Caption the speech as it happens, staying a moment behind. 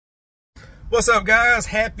What's up, guys?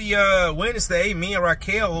 Happy Wednesday. Me and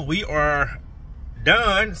Raquel, we are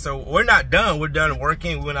done. So we're not done. We're done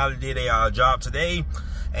working. We went out and did a job today,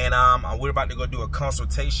 and we're about to go do a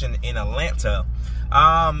consultation in Atlanta.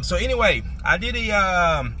 So anyway, I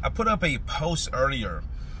put up a post earlier,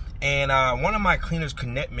 and one of my Cleaners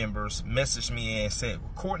Connect members messaged me and said,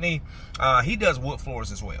 Courtney, he does wood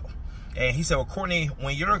floors as well, and he said, well, Courtney,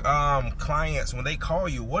 when your clients, when they call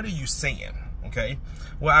you, what are you saying? Okay,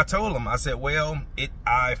 well, I told them, I said, well,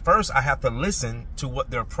 first I have to listen to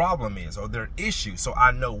what their problem is or their issue, so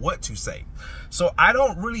I know what to say. So I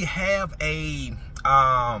don't really have a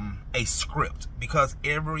script because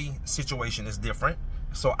every situation is different.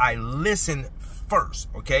 So I listen first,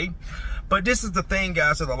 okay? But this is the thing,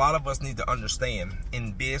 guys, that a lot of us need to understand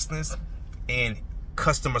in business and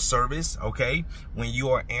customer service, okay? When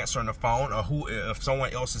you are answering the phone, or if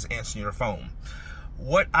someone else is answering your phone.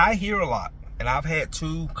 What I hear a lot, and I've had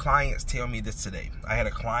 2 clients tell me this today. I had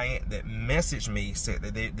a client that messaged me, said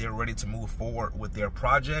that they're ready to move forward with their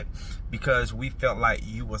project because we felt like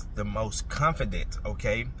you was the most confident,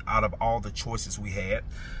 okay, out of all the choices we had.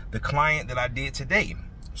 The client that I did today,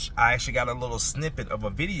 I actually got a little snippet of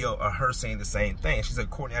a video of her saying the same thing. She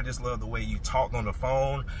said, Courtney, I just love the way you talked on the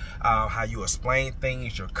phone, how you explain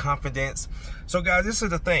things, your confidence. So guys, this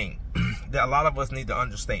is the thing that a lot of us need to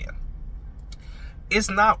understand. It's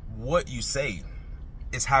not what you say,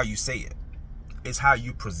 it's how you say it. It's how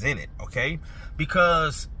you present it, okay?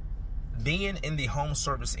 Because being in the home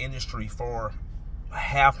service industry for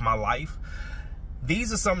half my life,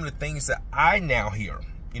 these are some of the things that I now hear,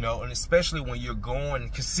 you know, and especially when you're going,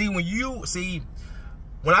 because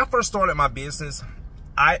when I first started my business,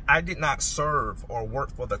 I did not serve or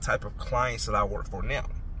work for the type of clients that I work for now.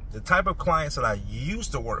 The type of clients that I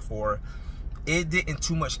used to work for, it didn't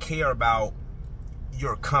too much care about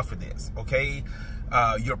your confidence, okay,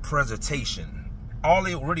 your presentation. All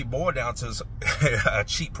it really boiled down to is a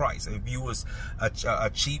cheap price. If you was a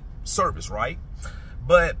cheap service, right?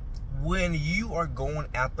 But when you are going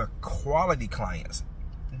after quality clients,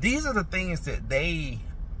 these are the things that they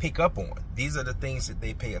pick up on. These are the things that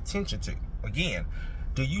they pay attention to. Again,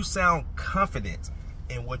 do you sound confident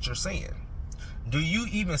in what you're saying? Do you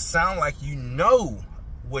even sound like you know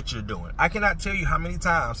what you're doing? I cannot tell you how many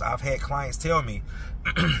times I've had clients tell me,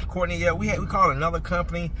 Courtney, yeah, we called another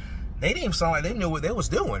company. They didn't even sound like they knew what they was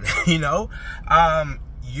doing. You know,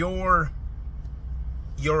 your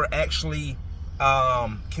actually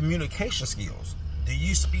communication skills. Do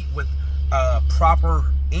you speak with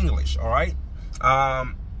proper English? All right.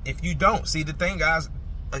 If you don't, see, the thing, guys,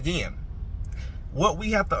 again, what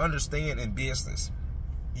we have to understand in business,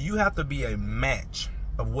 you have to be a match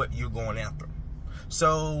of what you're going after.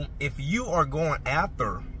 So if you are going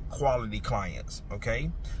after quality clients, okay,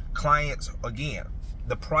 clients, again,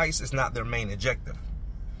 the price is not their main objective.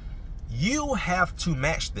 You have to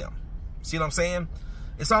match them. See what I'm saying?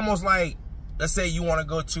 It's almost like, let's say you want to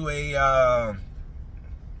go to a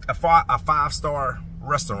 5-star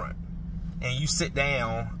restaurant and you sit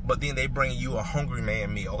down, but then they bring you a hungry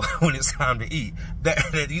man meal when it's time to eat.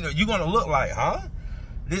 That you know, you're going to look like, huh?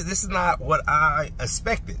 This is not what I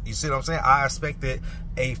expected. You see what I'm saying? I expected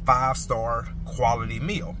a 5-star quality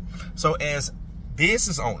meal. So as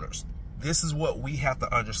business owners, this is what we have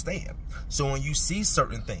to understand. So when you see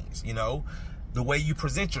certain things, you know, the way you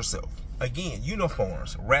present yourself, again,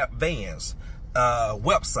 uniforms, wrap vans,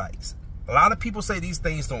 websites. A lot of people say these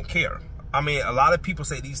things don't care. I mean, a lot of people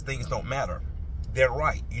say these things don't matter. They're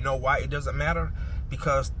right. You know why it doesn't matter?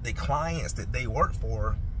 Because the clients that they work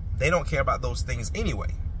for, they don't care about those things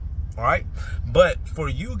anyway. All right. But for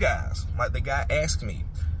you guys, like the guy asked me,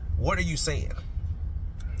 what are you saying?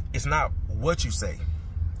 It's not what you say.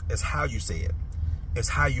 It's how you say it. It's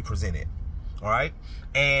how you present it. All right.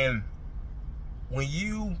 And when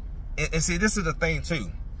you, and see, this is the thing too.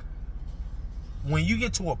 When you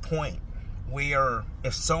get to a point where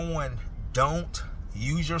if someone don't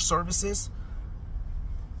use your services,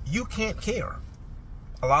 you can't care.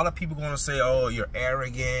 A lot of people are going to say, oh, you're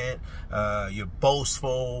arrogant, you're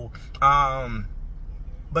boastful. But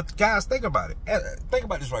guys, think about it. Think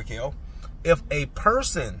about this, Raquel. If a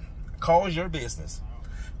person calls your business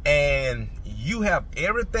and you have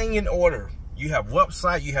everything in order, you have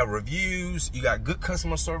website, you have reviews, you got good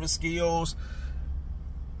customer service skills,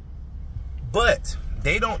 but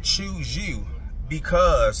they don't choose you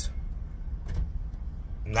because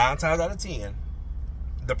 9 times out of 10,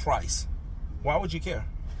 the price. Why would you care?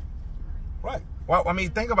 Right. Well, I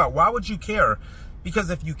mean, think about it. Why would you care? Because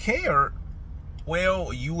if you cared,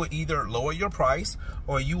 well, you would either lower your price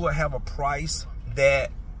or you would have a price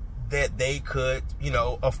that they could, you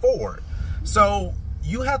know, afford. So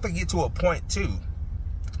you have to get to a point too.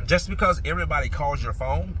 Just because everybody calls your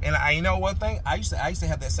phone, and I know one thing, I used to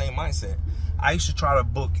have that same mindset. I used to try to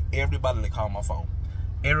book everybody that called my phone.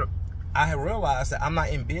 I have realized that I'm not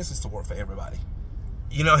in business to work for everybody.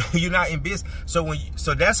 You know, you're not in business.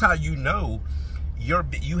 So that's how you know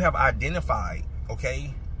you have identified,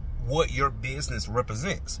 okay, what your business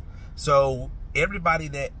represents. So everybody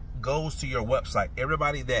that goes to your website,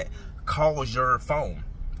 everybody that calls your phone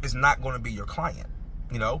is not going to be your client,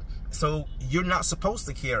 you know. So you're not supposed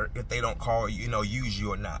to care if they don't call you, use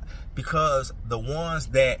you or not, because the ones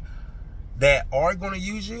that are going to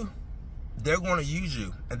use you, they're going to use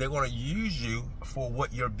you, and they're going to use you for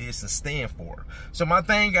what your business stands for. So my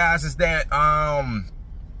thing, guys, is that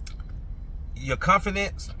your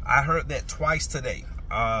confidence, I heard that twice today.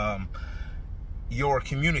 Your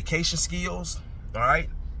communication skills, all right?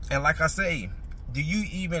 And like I say, do you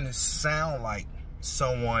even sound like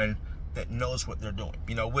someone that knows what they're doing?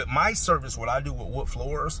 You know, with my service, what I do with wood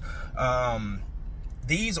floors,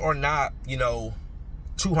 these are not,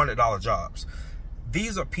 $200 jobs.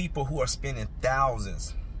 These are people who are spending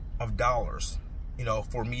thousands of dollars,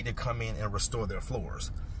 for me to come in and restore their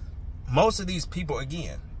floors. Most of these people,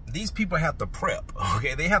 again, these people have to prep,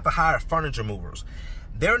 okay? They have to hire furniture movers.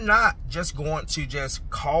 They're not just going to just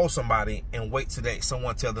call somebody and wait till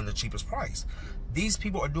someone tell them the cheapest price. These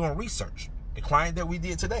people are doing research. The client that we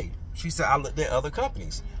did today, she said, I looked at other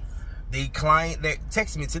companies. The client that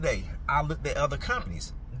texted me today, I looked at other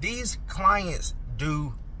companies. These clients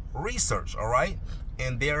do research, all right?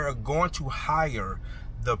 And they're going to hire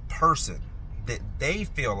the person that they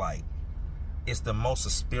feel like is the most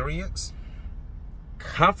experienced,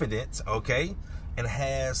 confident, okay, and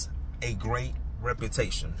has a great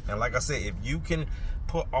reputation. And like I said, if you can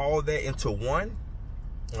put all that into one,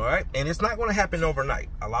 all right, and it's not going to happen overnight.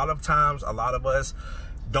 A lot of times, a lot of us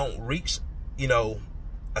don't reach,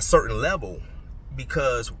 a certain level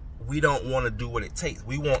because we don't want to do what it takes.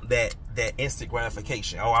 We want that instant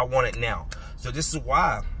gratification. Oh, I want it now. So this is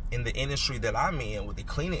why in the industry that I'm in, with the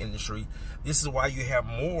cleaning industry, this is why you have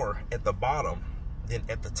more at the bottom than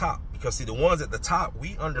at the top. Because see, the ones at the top,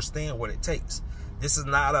 we understand what it takes. This is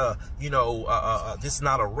not a, this is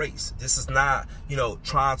not a race. This is not,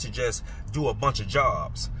 trying to just do a bunch of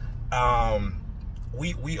jobs.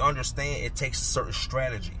 We understand it takes a certain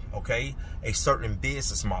strategy, okay? A certain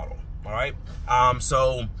business model, all right?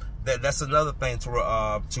 So that's another thing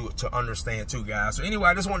to understand too, guys. So anyway,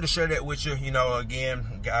 I just wanted to share that with you.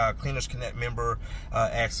 Again, Cleaners Connect member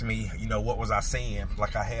asked me, what was I saying?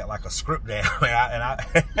 Like I had like a script down, and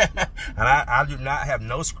I do not have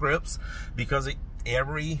no scripts, because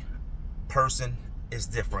every person is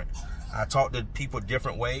different. I talk to people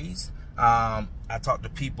different ways. I talk to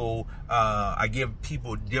people, I give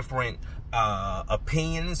people different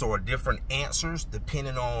opinions or different answers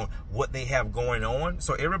depending on what they have going on.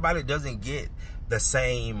 So everybody doesn't get the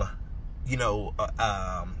same,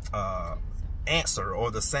 answer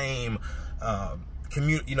or the same,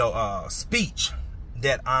 speech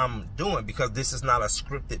that I'm doing, because this is not a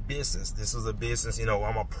scripted business. This is a business,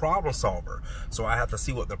 I'm a problem solver. So I have to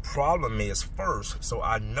see what the problem is first, so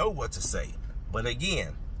I know what to say. But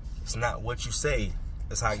again, it's not what you say,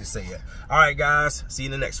 it's how you say it. All right, guys, see you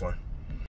in the next one.